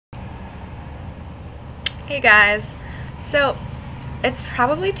Hey guys, so it's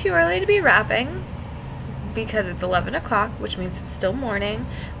probably too early to be rapping because it's 11 o'clock, which means it's still morning,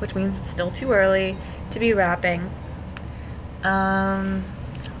 which means it's still too early to be rapping. But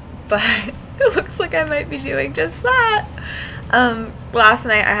it looks like I might be doing just that. Last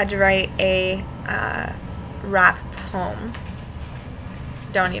night I had to write a rap poem.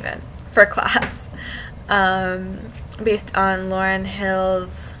 Don't even. For class. Based on Lauryn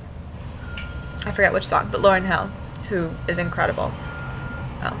Hill's, I forget which song, but Lauryn Hill, who is incredible.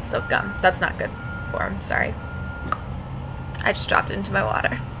 Oh, so gum. That's not good form. Sorry. I just dropped it into my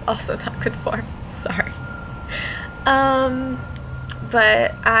water. Also not good form. Sorry.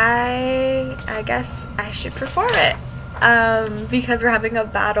 But I guess I should perform it. Because we're having a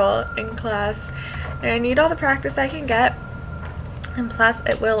battle in class. And I need all the practice I can get. And plus,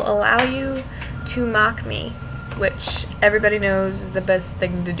 it will allow you to mock me, which everybody knows is the best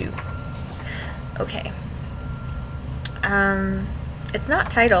thing to do. Okay. It's not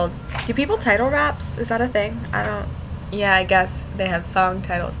titled. Do people title raps? Is that a thing? I don't. Yeah, I guess they have song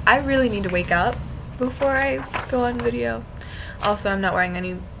titles. I really need to wake up before I go on video. Also, I'm not wearing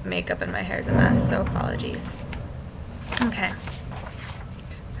any makeup and my hair's a mess, so apologies. Okay.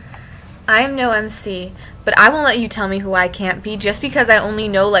 I am no MC, but I won't let you tell me who I can't be just because I only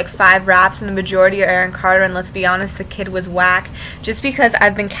know like 5 raps and the majority are Aaron Carter, and let's be honest, the kid was whack. Just because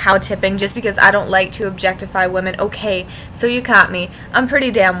I've been cow tipping, just because I don't like to objectify women. Okay, so you caught me. I'm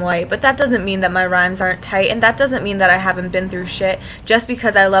pretty damn white, but that doesn't mean that my rhymes aren't tight, and that doesn't mean that I haven't been through shit. Just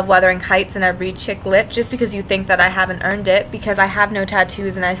because I love weathering heights and I read chick lit, just because you think that I haven't earned it, because I have no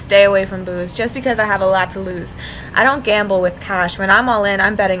tattoos and I stay away from booze, just because I have a lot to lose. I don't gamble with cash. When I'm all in,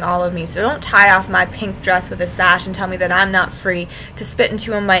 I'm betting all of me, so don't tie off my pink dress with a sash and tell me that I'm not free to spit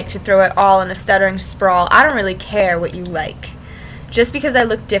into a mic, to throw it all in a stuttering sprawl. I don't really care what you like. Just because I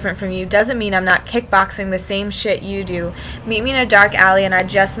look different from you doesn't mean I'm not kickboxing the same shit you do. Meet me in a dark alley and I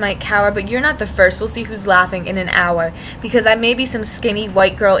just might cower, but you're not the first. We'll see who's laughing in an hour. Because I may be some skinny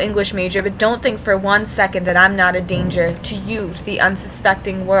white girl English major, but don't think for 1 second that I'm not a danger to you, to the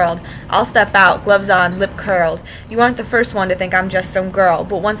unsuspecting world. I'll step out, gloves on, lip curled. You aren't the first one to think I'm just some girl,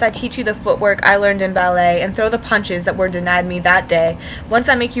 but once I teach you the footwork I learned in ballet and throw the punches that were denied me that day, once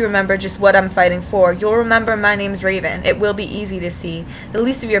I make you remember just what I'm fighting for, you'll remember my name's Raven. It will be easy to see. The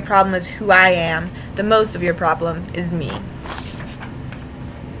least of your problem is who I am. The most of your problem is me.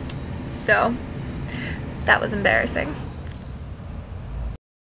 So, that was embarrassing.